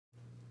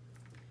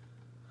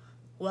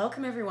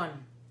Welcome everyone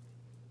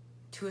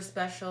to a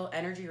special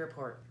energy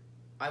report.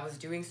 I was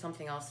doing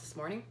something else this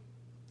morning.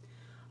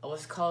 I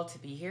was called to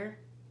be here,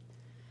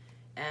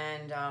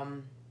 and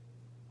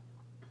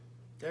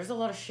there's a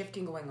lot of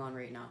shifting going on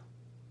right now.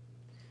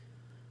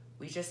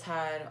 We just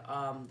had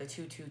the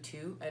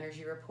 222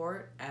 energy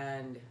report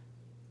and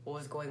what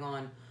was going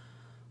on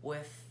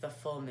with the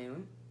full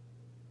moon,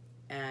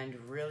 and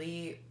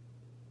really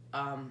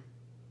it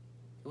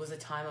was a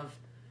time of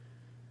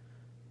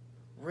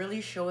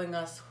really showing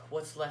us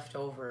what's left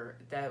over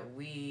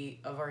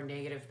of our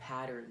negative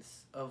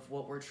patterns of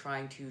what we're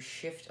trying to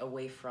shift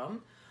away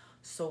from,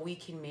 so we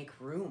can make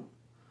room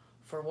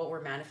for what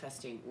we're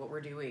manifesting, what we're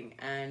doing.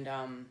 And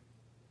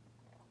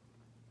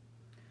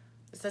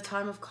it's a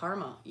time of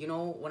karma. You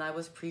know, when I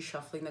was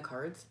pre-shuffling the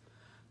cards,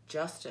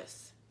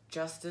 justice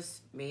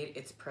made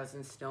its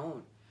presence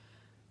known,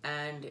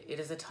 and it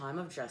is a time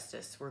of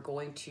justice. We're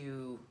going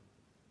to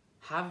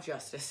have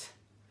justice,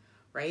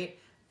 right?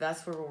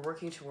 That's where we're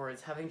working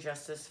towards, having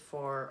justice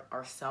for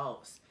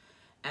ourselves,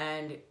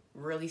 and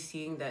really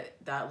seeing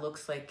that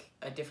looks like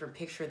a different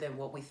picture than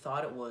what we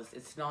thought it was.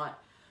 It's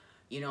not,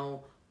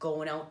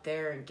 going out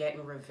there and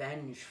getting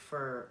revenge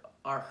for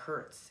our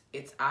hurts.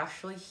 It's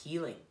actually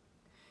healing.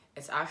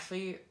 It's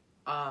actually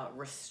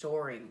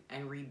restoring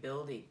and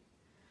rebuilding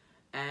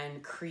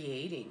and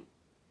creating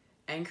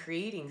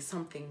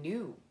something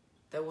new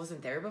that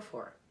wasn't there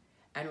before.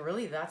 And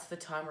really, that's the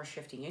time we're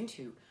shifting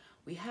into.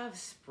 We have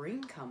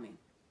spring coming.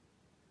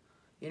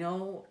 We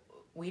know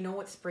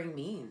what spring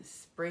means.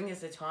 Spring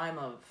is a time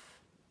of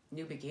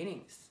new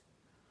beginnings,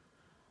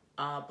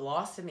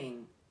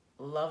 blossoming,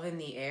 love in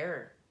the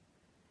air.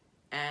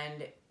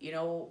 And,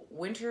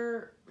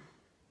 winter,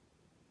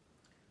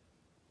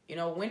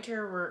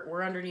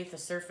 we're underneath the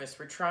surface.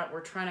 We're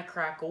trying to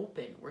crack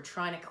open. We're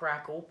trying to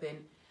crack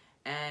open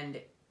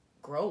and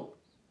grow.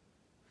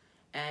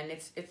 And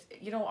it's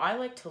I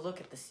like to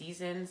look at the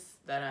seasons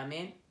that I'm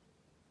in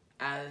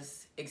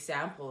as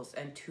examples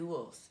and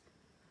tools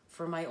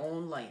for my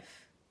own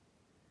life.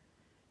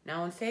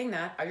 Now, in saying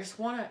that, I just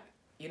want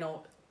to,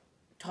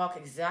 talk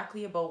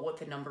exactly about what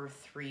the number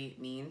 3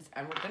 means.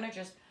 And we're going to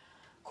just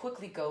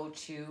quickly go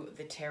to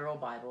the Tarot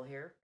Bible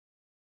here.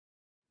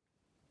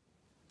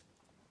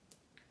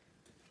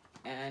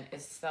 And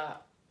it's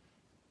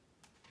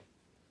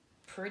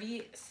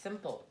pretty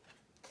simple.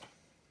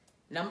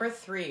 Number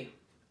 3,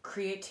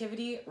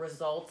 creativity,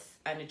 results,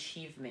 and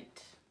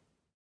achievement.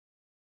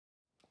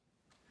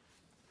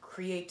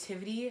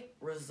 Creativity,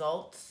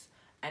 results,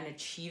 and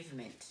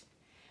achievement.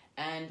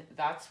 And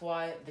that's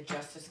why the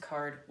Justice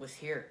card was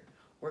here.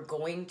 We're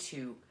going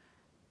to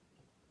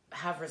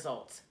have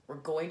results. We're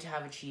going to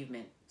have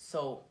achievement.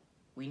 So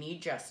we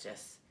need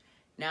justice.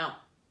 Now,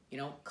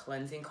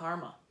 cleansing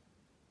karma.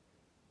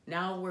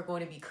 Now we're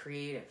going to be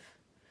creative.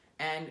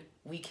 And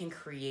we can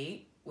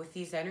create with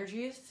these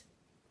energies.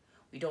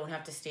 We don't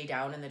have to stay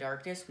down in the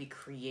darkness. We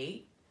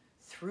create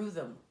through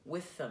them,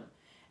 with them.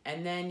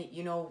 And then,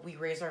 we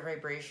raise our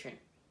vibration.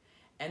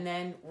 And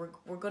then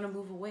we're going to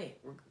move away.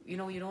 We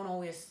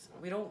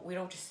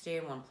don't just stay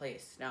in one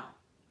place. Now,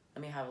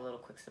 let me have a little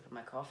quick sip of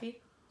my coffee.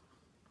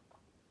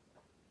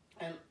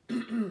 And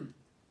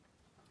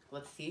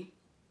let's see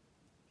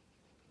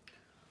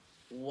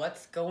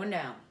what's going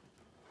down.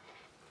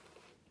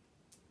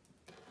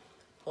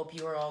 Hope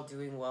you are all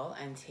doing well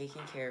and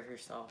taking care of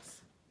yourselves.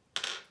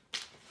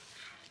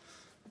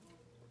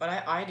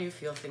 But I do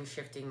feel things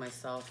shifting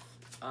myself.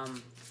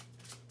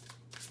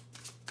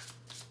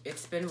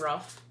 It's been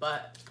rough,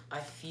 but I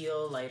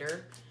feel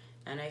lighter,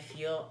 and I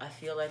feel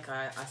like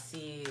I'm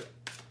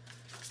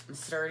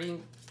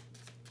starting,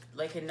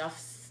 like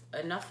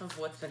enough of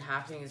what's been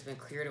happening has been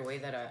cleared away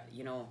that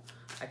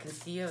I can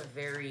see a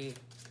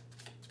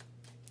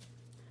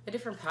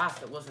different path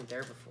that wasn't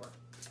there before.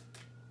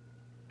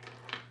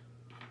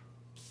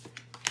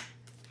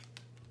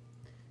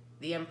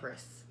 The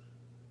Empress.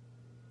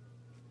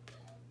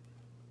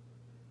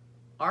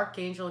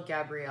 Archangel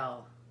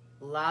Gabriel,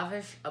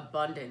 lavish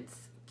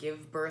abundance,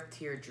 give birth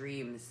to your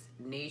dreams,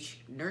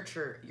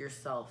 nurture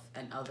yourself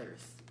and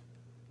others.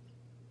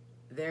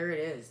 There it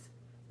is.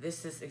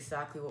 This is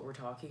exactly what we're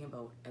talking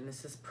about, and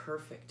this is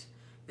perfect.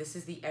 This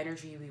is the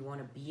energy we want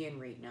to be in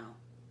right now.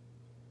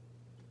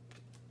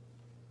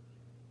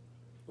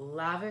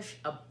 Lavish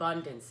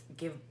abundance,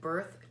 give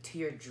birth to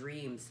your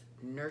dreams,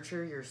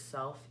 nurture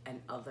yourself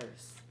and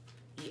others.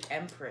 The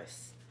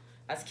Empress,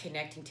 as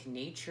connecting to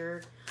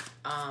nature,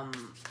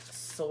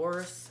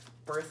 source,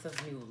 birth of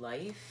new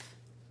life.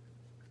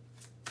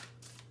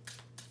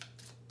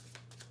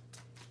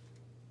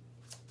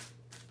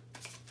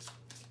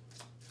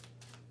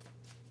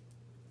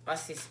 I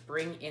see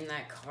spring in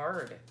that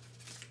card.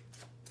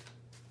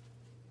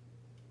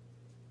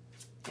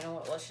 You know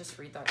what? Let's just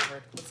read that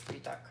card. Let's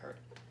read that card.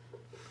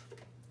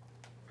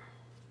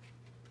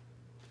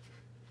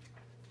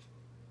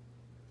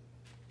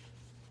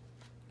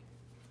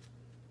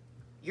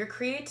 Your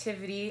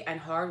creativity and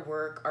hard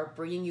work are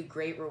bringing you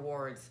great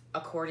rewards,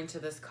 according to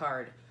this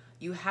card.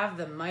 You have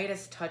the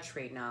Midas touch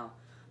right now.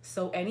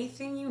 So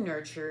anything you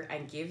nurture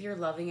and give your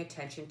loving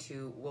attention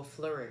to will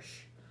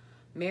flourish.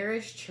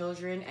 Marriage,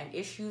 children, and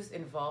issues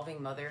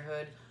involving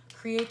motherhood,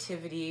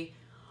 creativity,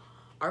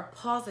 are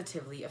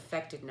positively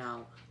affected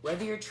now.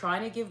 Whether you're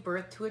trying to give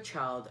birth to a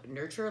child,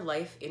 nurture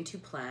life into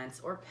plants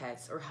or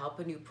pets, or help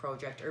a new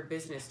project or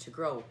business to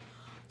grow,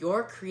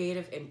 your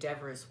creative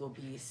endeavors will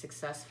be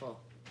successful.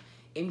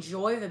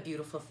 Enjoy the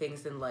beautiful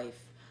things in life,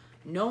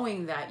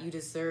 knowing that you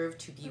deserve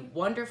to be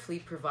wonderfully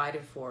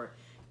provided for.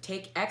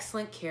 Take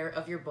excellent care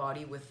of your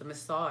body with the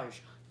massage,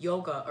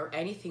 yoga, or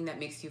anything that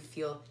makes you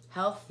feel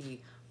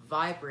healthy,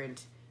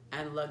 vibrant,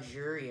 and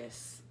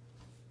luxurious.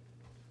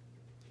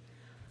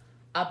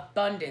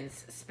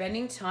 Abundance,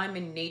 spending time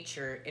in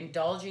nature,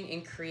 indulging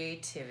in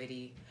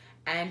creativity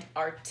and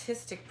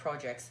artistic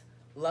projects,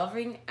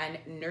 loving and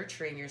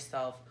nurturing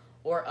yourself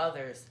or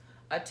others,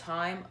 a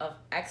time of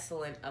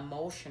excellent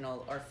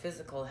emotional or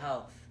physical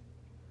health.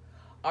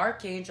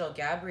 Archangel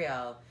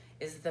Gabriel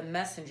is the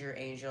messenger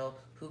angel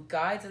who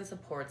guides and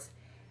supports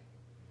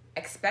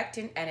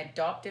expectant and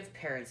adoptive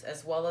parents,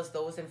 as well as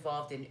those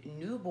involved in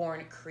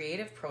newborn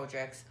creative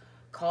projects.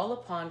 Call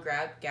upon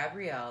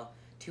Gabrielle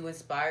to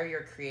inspire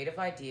your creative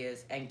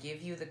ideas and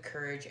give you the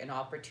courage and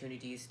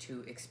opportunities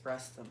to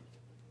express them.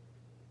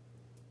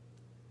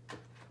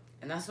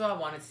 And that's what I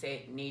wanted to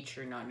say,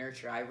 nature, not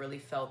nurture. I really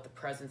felt the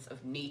presence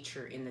of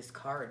nature in this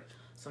card.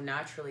 So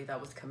naturally, that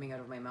was coming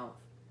out of my mouth.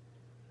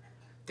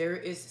 There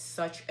is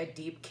such a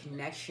deep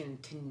connection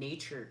to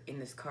nature in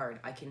this card.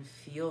 I can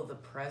feel the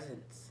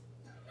presence.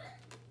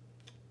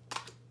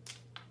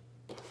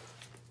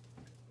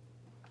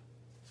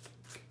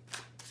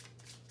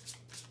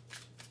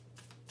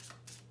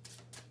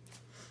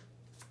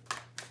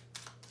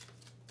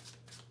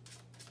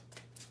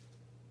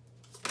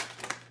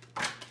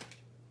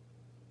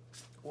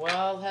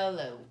 Well,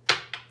 hello.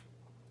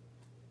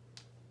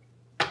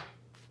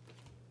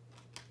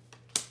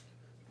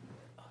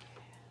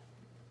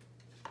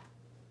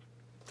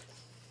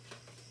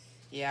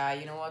 Yeah,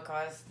 you know what,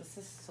 guys? This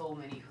is so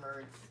many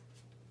cards.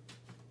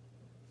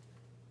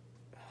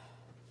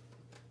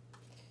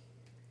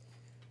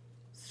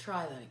 Let's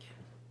try that again.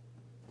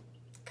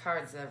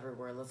 Cards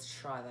everywhere. Let's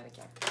try that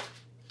again.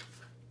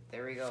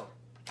 There we go.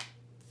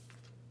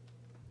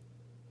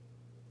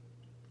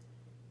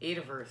 Eight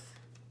of Earth.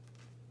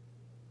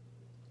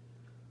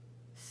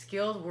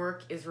 Skilled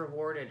work is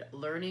rewarded.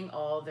 Learning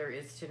all there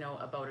is to know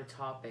about a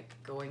topic.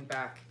 Going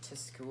back to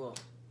school.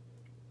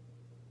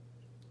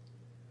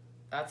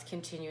 That's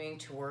continuing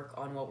to work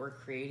on what we're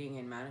creating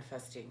and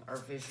manifesting. Our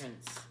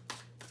visions.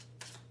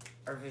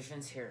 Our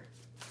visions here.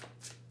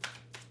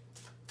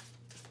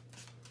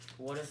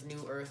 What does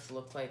New Earth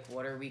look like?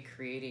 What are we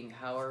creating?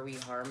 How are we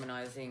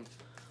harmonizing?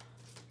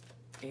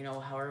 You know,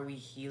 how are we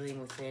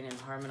healing within and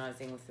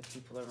harmonizing with the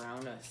people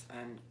around us?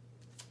 And,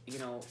 you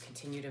know,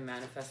 continue to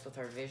manifest with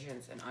our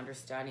visions and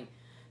understanding.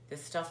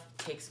 This stuff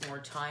takes more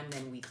time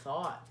than we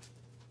thought.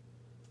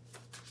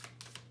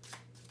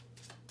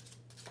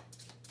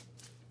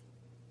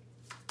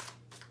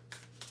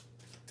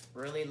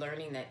 Really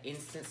learning that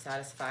instant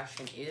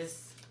satisfaction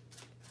is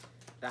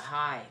the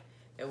high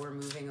that we're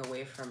moving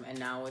away from, and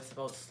now it's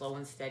about slow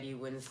and steady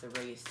wins the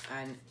race,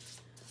 and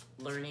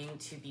learning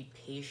to be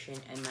patient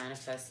and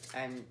manifest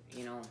and,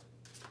 you know,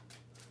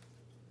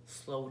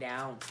 slow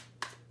down.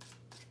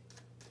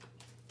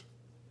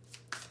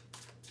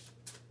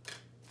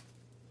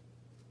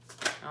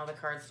 Now the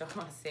cards don't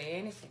want to say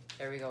anything.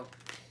 There we go.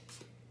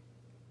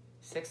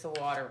 Six of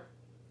Water.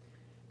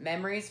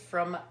 Memories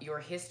from your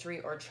history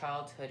or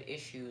childhood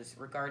issues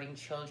regarding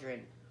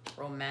children,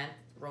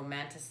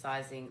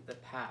 romanticizing the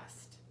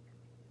past.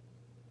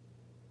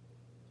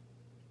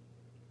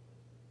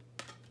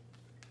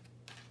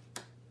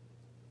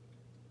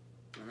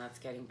 And that's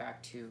getting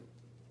back to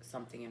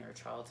something in our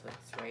childhoods,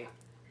 right?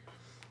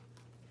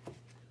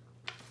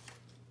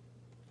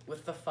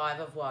 With the Five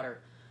of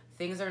Water.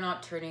 Things are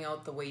not turning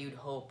out the way you'd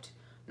hoped.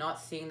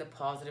 Not seeing the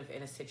positive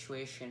in a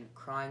situation.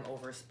 Crying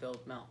over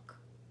spilled milk.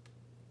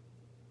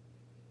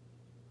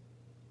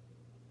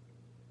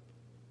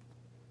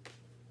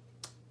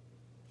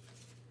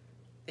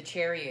 The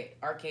Chariot,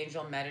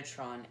 Archangel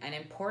Metatron, an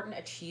important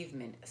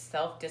achievement,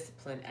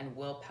 self-discipline and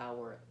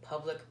willpower,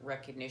 public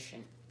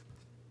recognition.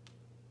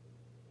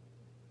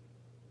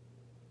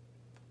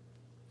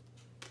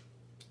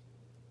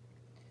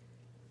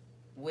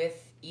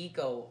 With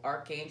Ego,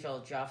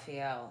 Archangel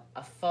Jophiel,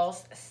 a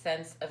false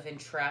sense of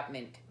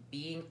entrapment,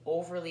 being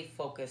overly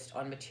focused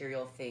on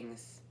material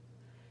things,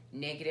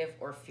 negative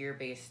or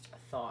fear-based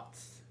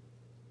thoughts.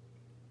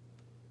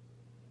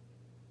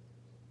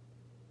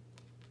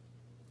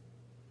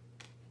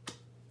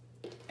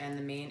 And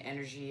the main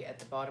energy at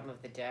the bottom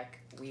of the deck,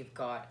 we've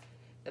got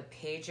the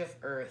Page of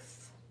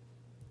Earth.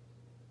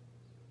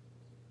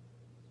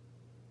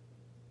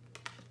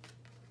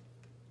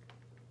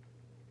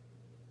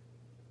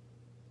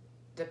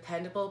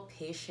 Dependable,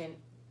 patient,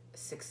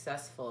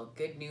 successful.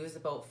 Good news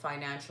about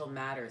financial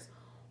matters.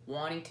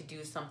 Wanting to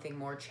do something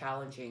more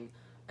challenging.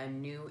 A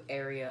new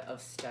area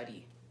of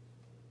study.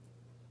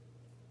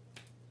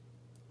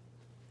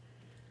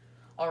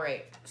 All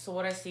right. So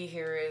what I see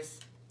here is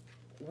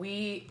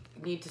we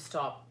need to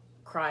stop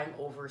crying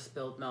over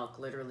spilled milk,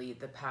 literally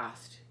the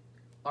past.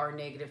 Our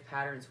negative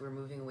patterns we're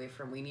moving away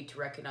from. We need to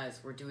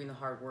recognize we're doing the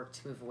hard work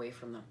to move away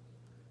from them.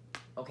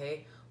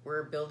 Okay?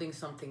 We're building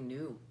something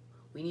new.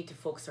 We need to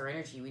focus our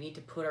energy. We need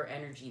to put our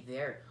energy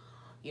there.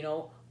 You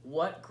know,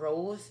 what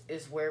grows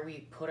is where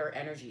we put our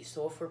energy.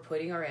 So if we're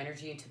putting our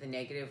energy into the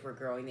negative, we're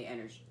growing the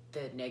energy,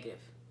 the negative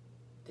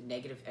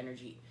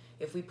energy.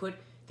 If we put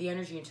the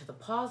energy into the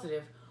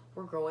positive,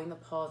 we're growing the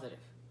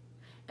positive.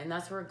 And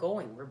that's where we're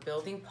going. We're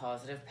building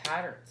positive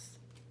patterns.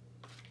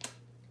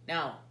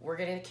 Now, we're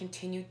going to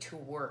continue to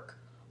work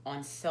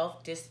on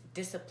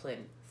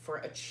self-discipline for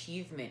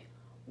achievement,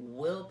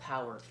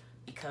 willpower,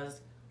 because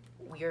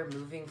we are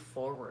moving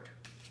forward.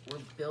 We're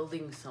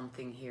building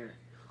something here.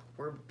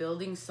 We're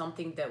building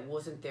something that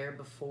wasn't there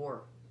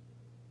before.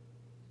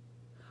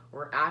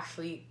 We're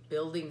actually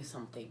building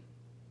something.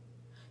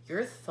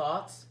 Your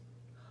thoughts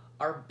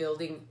are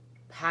building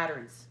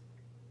patterns.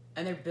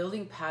 And they're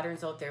building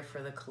patterns out there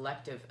for the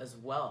collective as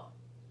well.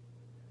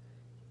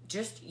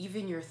 Just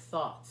even your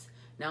thoughts.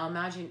 Now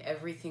imagine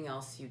everything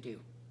else you do.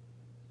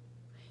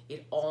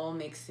 It all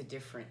makes a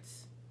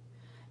difference.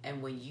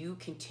 And when you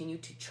continue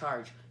to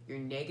charge your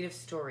negative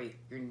story,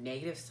 your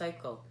negative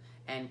cycle,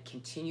 and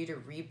continue to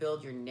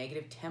rebuild your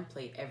negative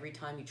template every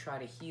time you try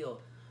to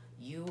heal,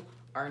 you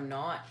are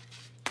not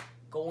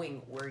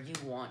going where you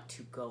want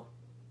to go.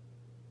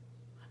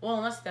 Well,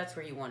 unless that's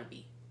where you want to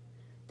be.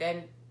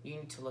 Then you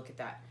need to look at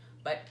that.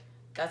 But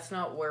that's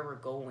not where we're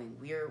going.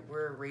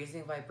 We're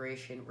raising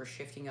vibration. We're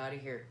shifting out of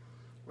here.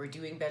 We're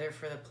doing better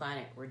for the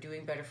planet. We're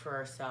doing better for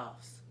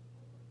ourselves.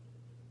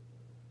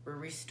 We're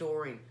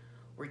restoring.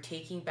 We're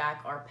taking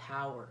back our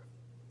power.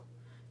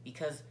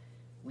 Because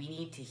we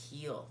need to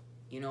heal.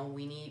 You know,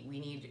 we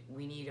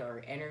need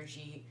our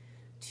energy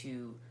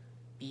to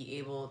be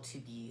able to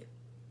be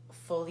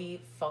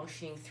fully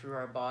functioning through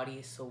our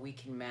body so we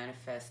can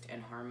manifest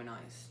and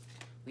harmonize.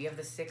 We have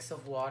the 6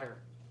 of water.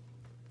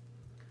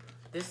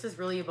 This is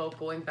really about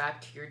going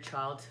back to your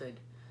childhood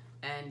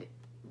and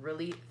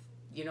really,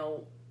 you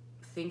know,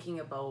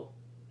 thinking about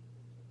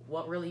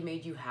what really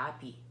made you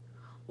happy,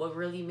 what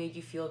really made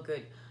you feel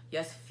good.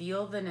 Yes,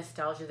 feel the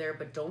nostalgia there,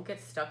 but don't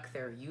get stuck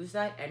there. Use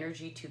that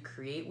energy to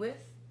create with,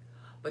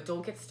 but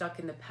don't get stuck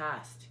in the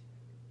past.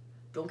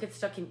 Don't get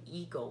stuck in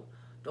ego.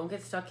 Don't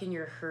get stuck in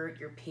your hurt,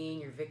 your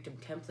pain, your victim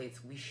templates.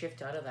 We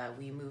shift out of that.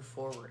 We move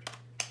forward.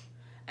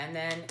 And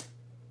then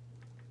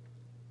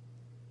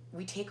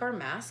we take our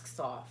masks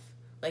off.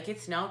 Like,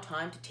 it's now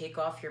time to take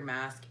off your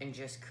mask and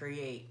just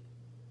create.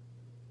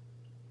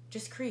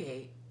 Just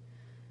create.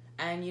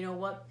 And you know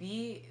what?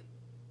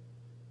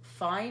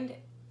 Find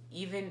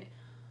even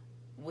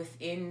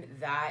within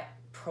that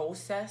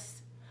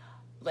process,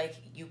 like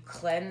you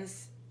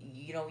cleanse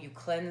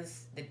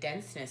the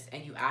denseness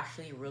and you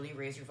actually really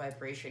raise your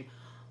vibration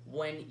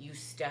when you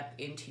step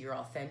into your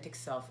authentic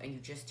self and you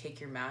just take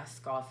your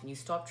mask off and you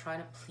stop trying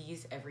to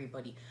please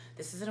everybody.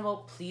 This isn't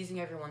about pleasing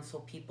everyone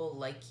so people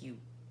like you.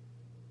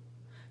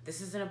 This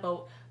isn't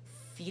about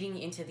feeding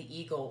into the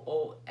ego.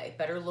 Oh, it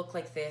better look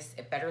like this.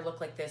 It better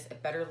look like this.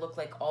 It better look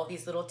like all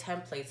these little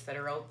templates that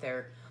are out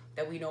there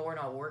that we know are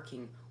not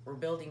working. We're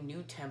building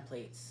new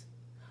templates.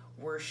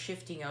 We're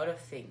shifting out of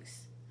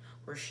things.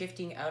 We're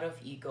shifting out of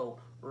ego.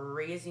 We're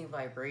raising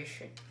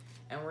vibration.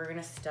 And we're going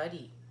to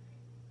study.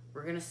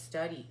 We're going to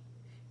study.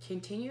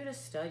 Continue to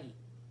study.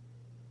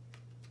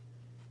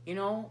 You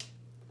know,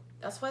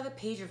 that's why the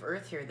Page of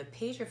Earth here. The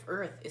Page of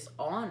Earth is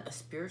on a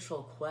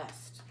spiritual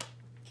quest.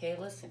 Okay,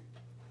 listen.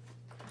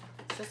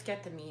 Let's just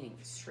get the meaning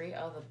straight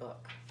out of the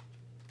book.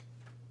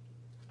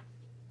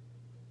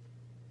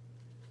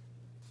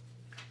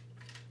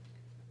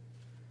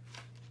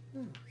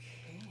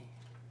 Okay.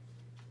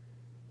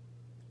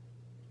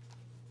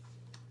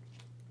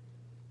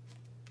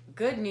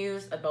 Good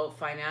news about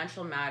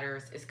financial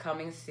matters is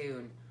coming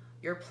soon.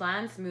 Your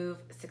plans move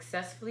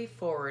successfully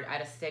forward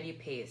at a steady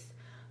pace.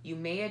 You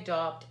may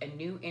adopt a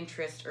new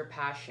interest or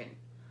passion.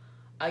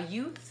 A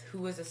youth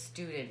who is a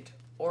student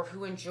or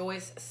who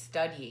enjoys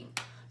studying,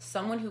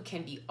 someone who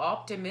can be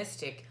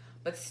optimistic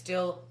but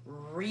still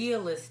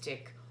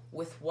realistic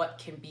with what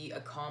can be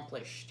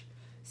accomplished.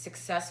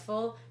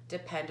 Successful,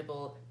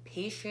 dependable,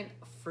 patient,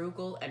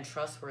 frugal, and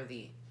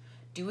trustworthy.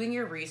 Doing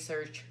your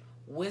research,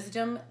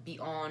 wisdom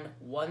beyond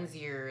one's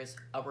years,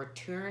 a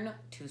return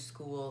to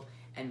school,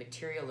 and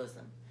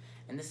materialism.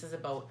 And this is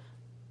about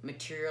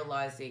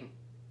materializing,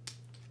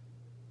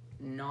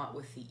 not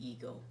with the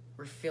ego.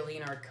 We're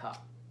filling our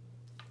cup.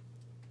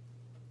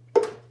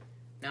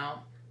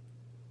 Now,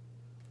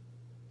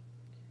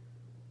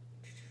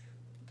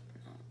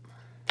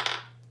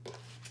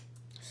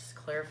 just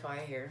clarify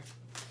here.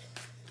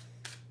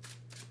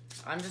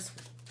 I'm just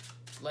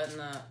letting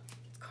the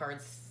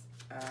cards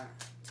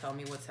tell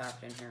me what's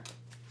happening here.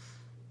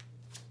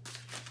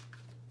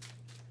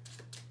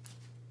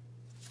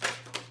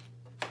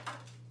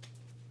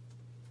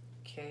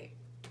 Okay.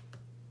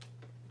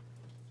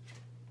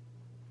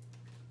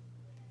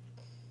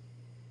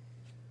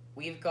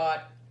 We've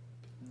got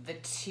the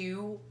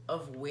Two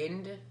of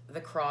Wind,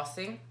 the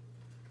Crossing,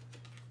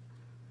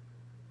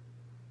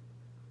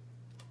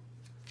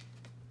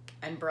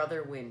 and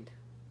Brother Wind.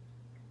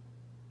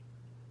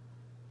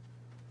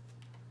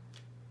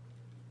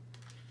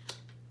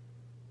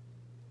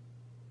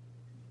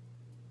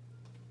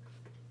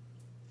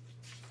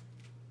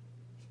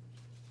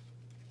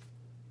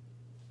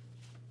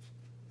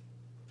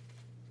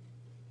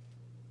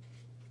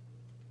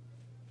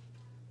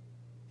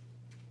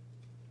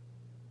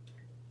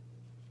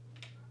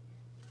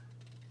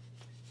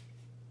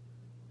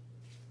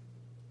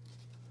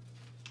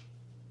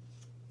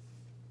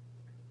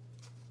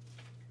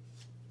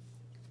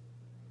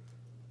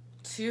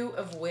 Two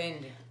of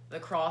Wind, the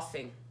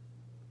Crossing.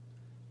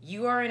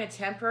 You are in a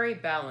temporary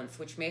balance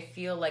which may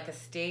feel like a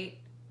state.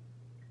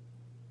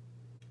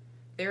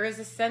 There is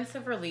a sense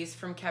of release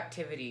from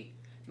captivity.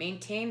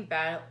 Maintain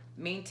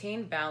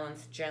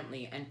balance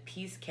gently and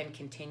peace can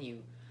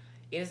continue.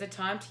 It is a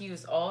time to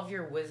use all of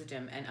your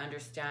wisdom and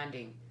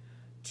understanding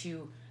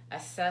to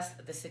assess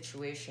the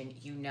situation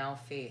you now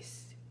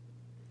face.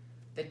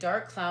 The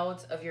dark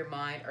clouds of your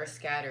mind are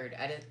scattered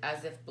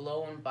as if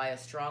blown by a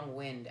strong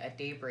wind at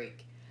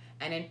daybreak.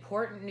 An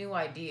important new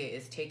idea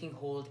is taking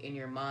hold in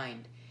your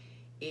mind.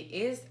 It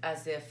is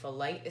as if a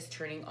light is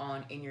turning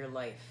on in your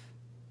life.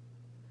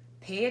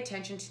 Pay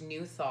attention to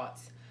new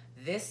thoughts.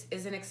 This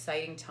is an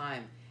exciting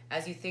time.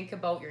 As you think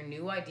about your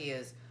new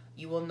ideas,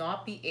 you will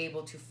not be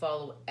able to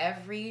follow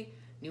every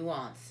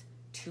nuance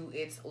to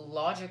its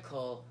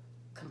logical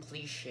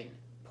completion.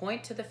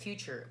 Point to the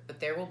future, but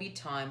there will be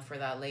time for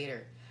that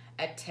later.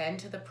 Attend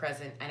to the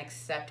present and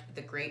accept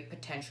the great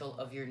potential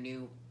of your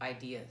new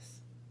ideas.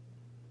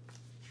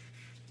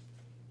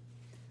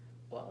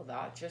 Well,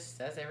 that just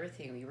says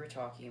everything we were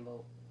talking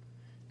about.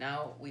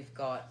 Now we've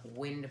got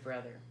Wind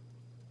Brother.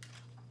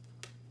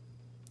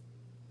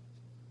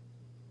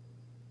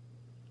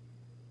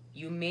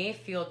 You may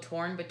feel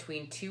torn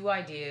between two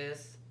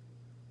ideas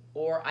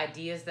or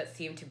ideas that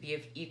seem to be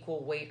of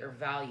equal weight or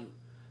value.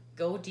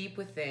 Go deep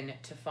within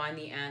to find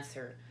the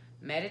answer.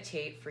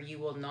 Meditate, for you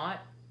will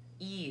not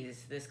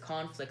ease this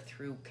conflict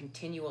through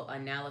continual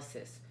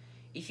analysis.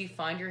 If you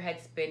find your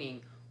head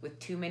spinning with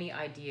too many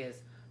ideas,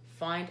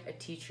 find a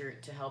teacher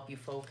to help you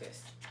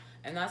focus.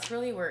 And that's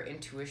really where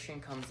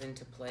intuition comes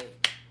into play.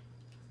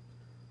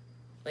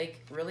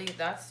 Like, really,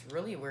 that's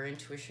really where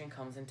intuition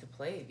comes into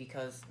play,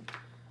 because,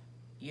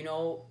 you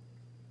know,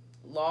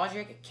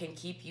 logic can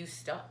keep you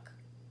stuck.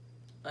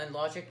 And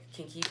logic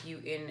can keep you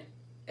in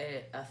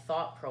a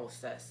thought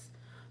process.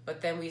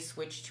 But then we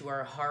switch to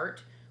our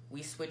heart.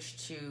 We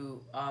switch to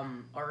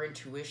our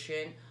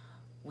intuition.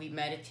 We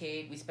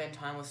meditate. We spend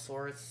time with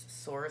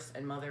Source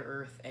and Mother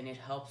Earth, and it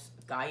helps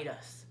guide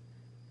us.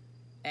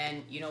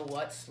 And you know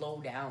what? Slow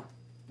down.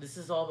 This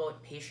is all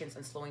about patience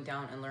and slowing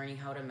down and learning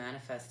how to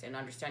manifest and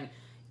understanding.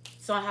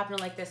 It's not happening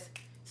like this.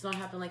 It's not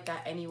happening like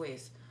that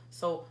anyways.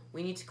 So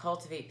we need to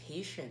cultivate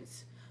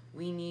patience.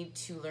 We need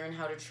to learn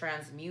how to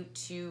transmute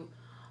to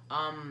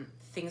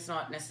things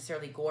not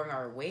necessarily going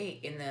our way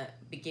in the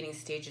beginning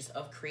stages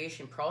of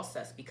creation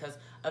process, because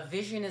a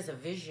vision is a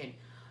vision.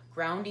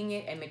 Grounding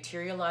it and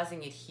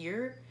materializing it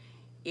here,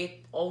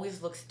 it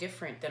always looks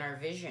different than our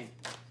vision.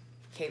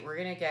 Okay, we're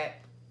going to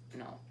get,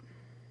 no.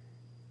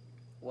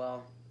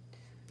 Well,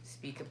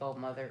 speak about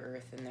Mother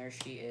Earth, and there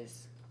she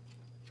is.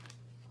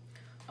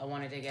 I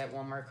wanted to get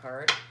one more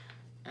card,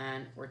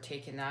 and we're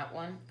taking that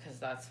one because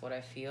that's what I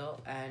feel.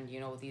 And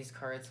you know, these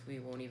cards, we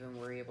won't even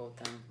worry about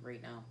them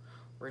right now.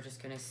 We're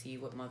just going to see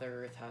what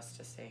Mother Earth has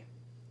to say.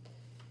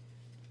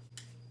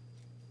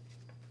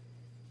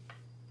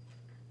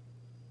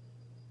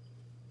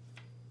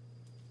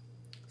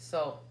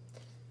 So,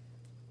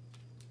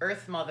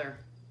 Earth Mother,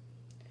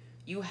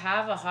 you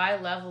have a high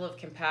level of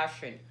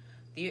compassion.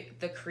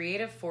 The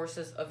creative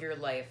forces of your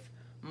life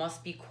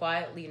must be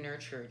quietly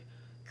nurtured.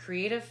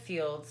 Creative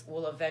fields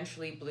will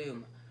eventually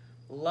bloom.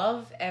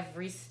 Love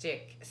every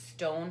stick,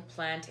 stone,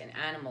 plant, and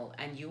animal,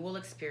 and you will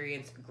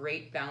experience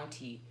great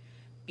bounty.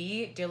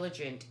 Be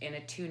diligent in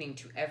attuning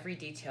to every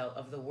detail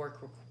of the work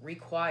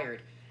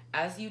required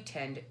as you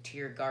tend to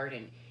your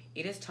garden.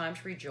 It is time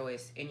to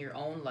rejoice in your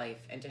own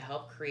life and to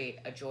help create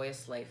a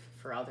joyous life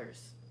for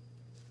others.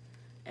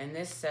 And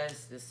this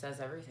says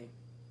everything.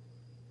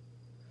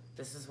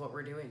 This is what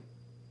we're doing.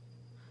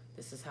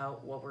 This is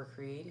what we're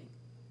creating.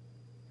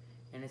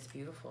 And it's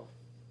beautiful.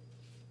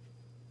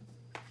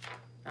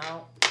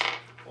 Now,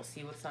 we'll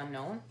see what's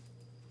unknown.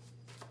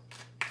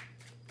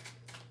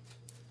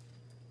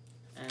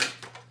 And,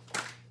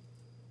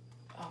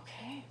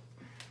 okay.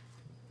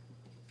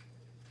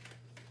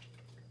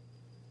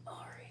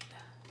 All right.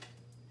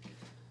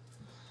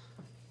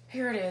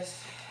 Here it is.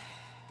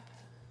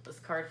 This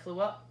card flew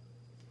up.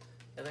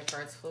 The other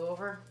cards flew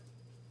over.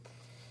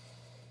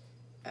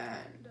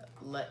 And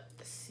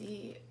let's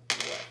see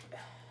what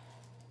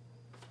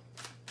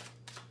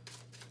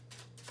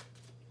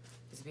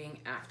is being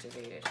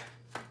activated.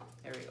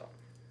 There we go.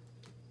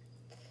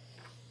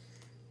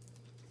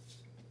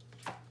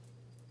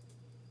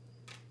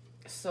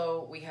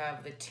 So we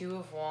have the Two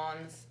of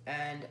Wands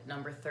and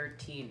number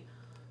 13.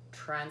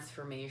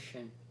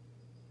 transformation.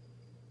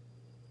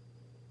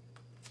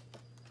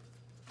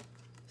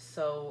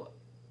 So,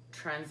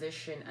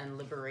 transition and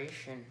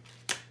liberation.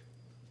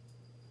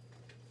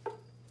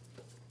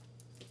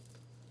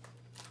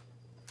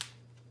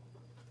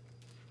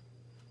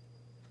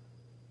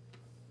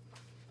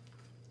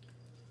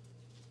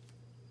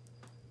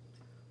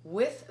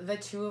 With the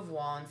Two of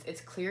Wands,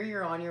 it's clear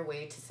you're on your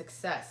way to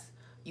success.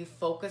 You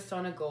focused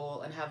on a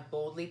goal and have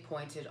boldly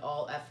pointed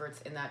all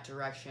efforts in that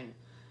direction.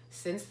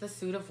 Since the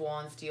Suit of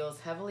Wands deals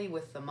heavily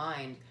with the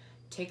mind,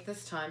 take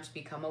this time to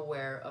become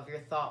aware of your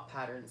thought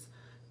patterns,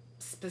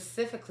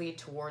 specifically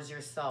towards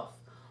yourself.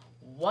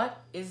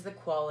 What is the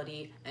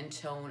quality and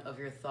tone of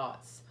your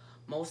thoughts?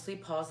 Mostly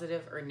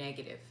positive or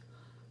negative?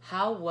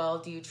 How well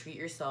do you treat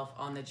yourself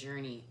on the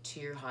journey to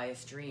your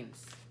highest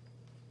dreams?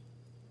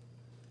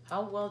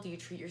 How well do you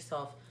treat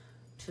yourself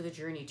to the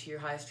journey to your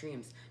highest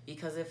dreams?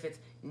 Because if it's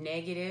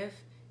negative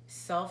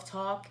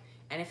self-talk,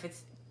 and if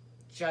it's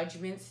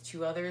judgments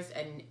to others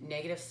and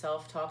negative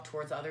self-talk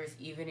towards others,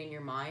 even in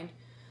your mind,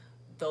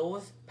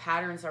 those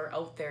patterns are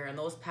out there, and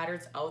those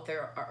patterns out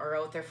there are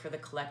out there for the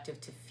collective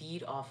to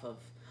feed off of.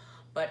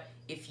 But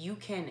if you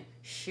can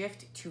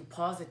shift to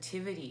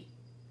positivity,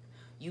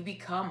 you're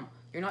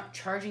not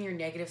charging your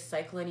negative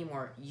cycle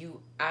anymore.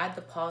 You add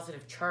the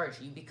positive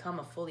charge. You become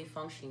a fully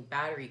functioning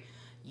battery.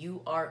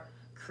 You are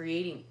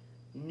creating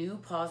new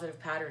positive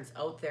patterns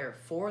out there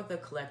for the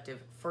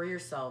collective, for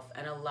yourself,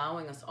 and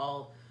allowing us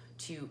all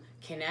to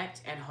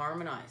connect and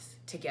harmonize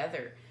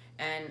together.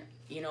 And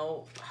you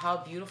know how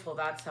beautiful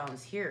that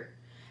sounds here.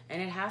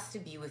 And it has to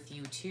be with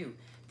you too.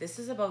 This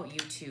is about you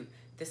too.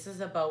 This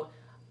is about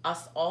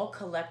us all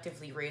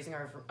collectively raising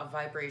our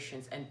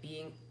vibrations and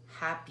being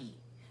happy.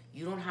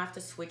 You don't have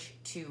to switch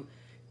to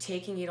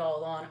taking it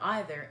all on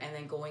either and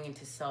then going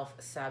into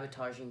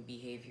self-sabotaging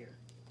behavior.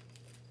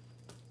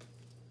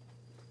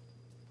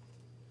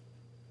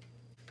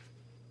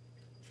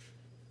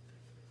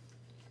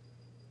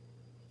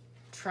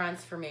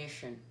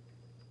 Transformation.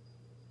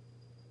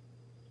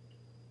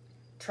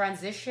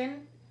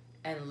 Transition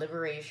and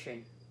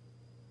liberation.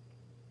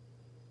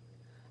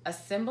 A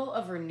symbol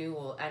of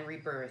renewal and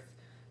rebirth,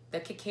 the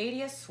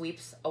Cicada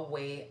sweeps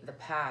away the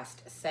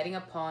past, setting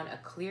upon a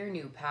clear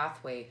new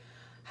pathway,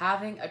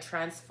 having a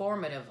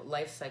transformative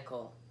life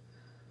cycle.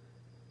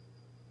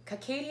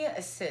 Cicada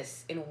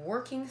assists in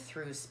working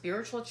through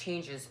spiritual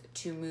changes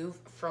to move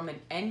from an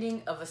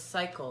ending of a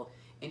cycle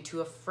into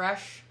a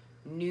fresh,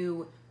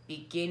 new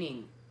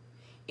beginning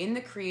in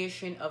the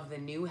creation of the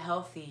new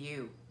healthy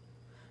you.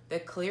 The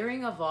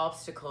clearing of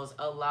obstacles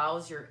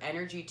allows your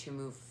energy to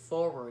move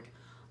forward.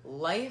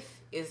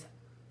 Life is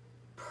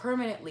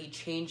permanently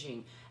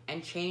changing,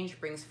 and change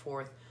brings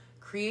forth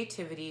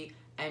creativity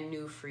and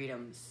new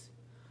freedoms.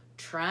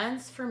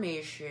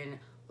 Transformation,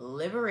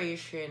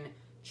 liberation,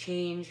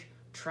 change,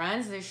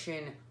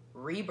 transition,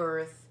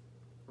 rebirth,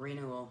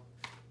 renewal.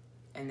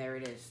 And there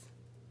it is.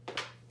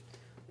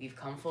 We've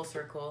come full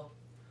circle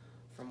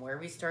from where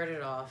we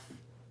started off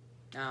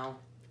now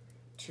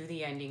to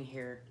the ending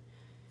here.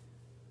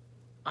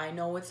 I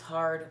know it's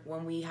hard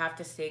when we have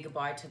to say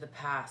goodbye to the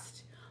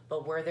past,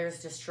 but where there's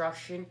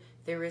destruction,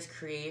 there is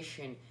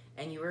creation,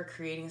 and you are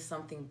creating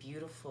something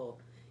beautiful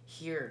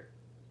here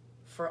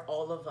for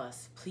all of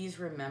us. Please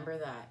remember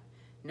that.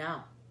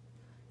 Now,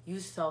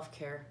 use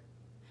self-care,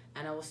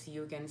 and I will see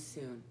you again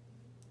soon.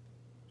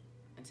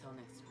 Until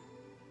next time.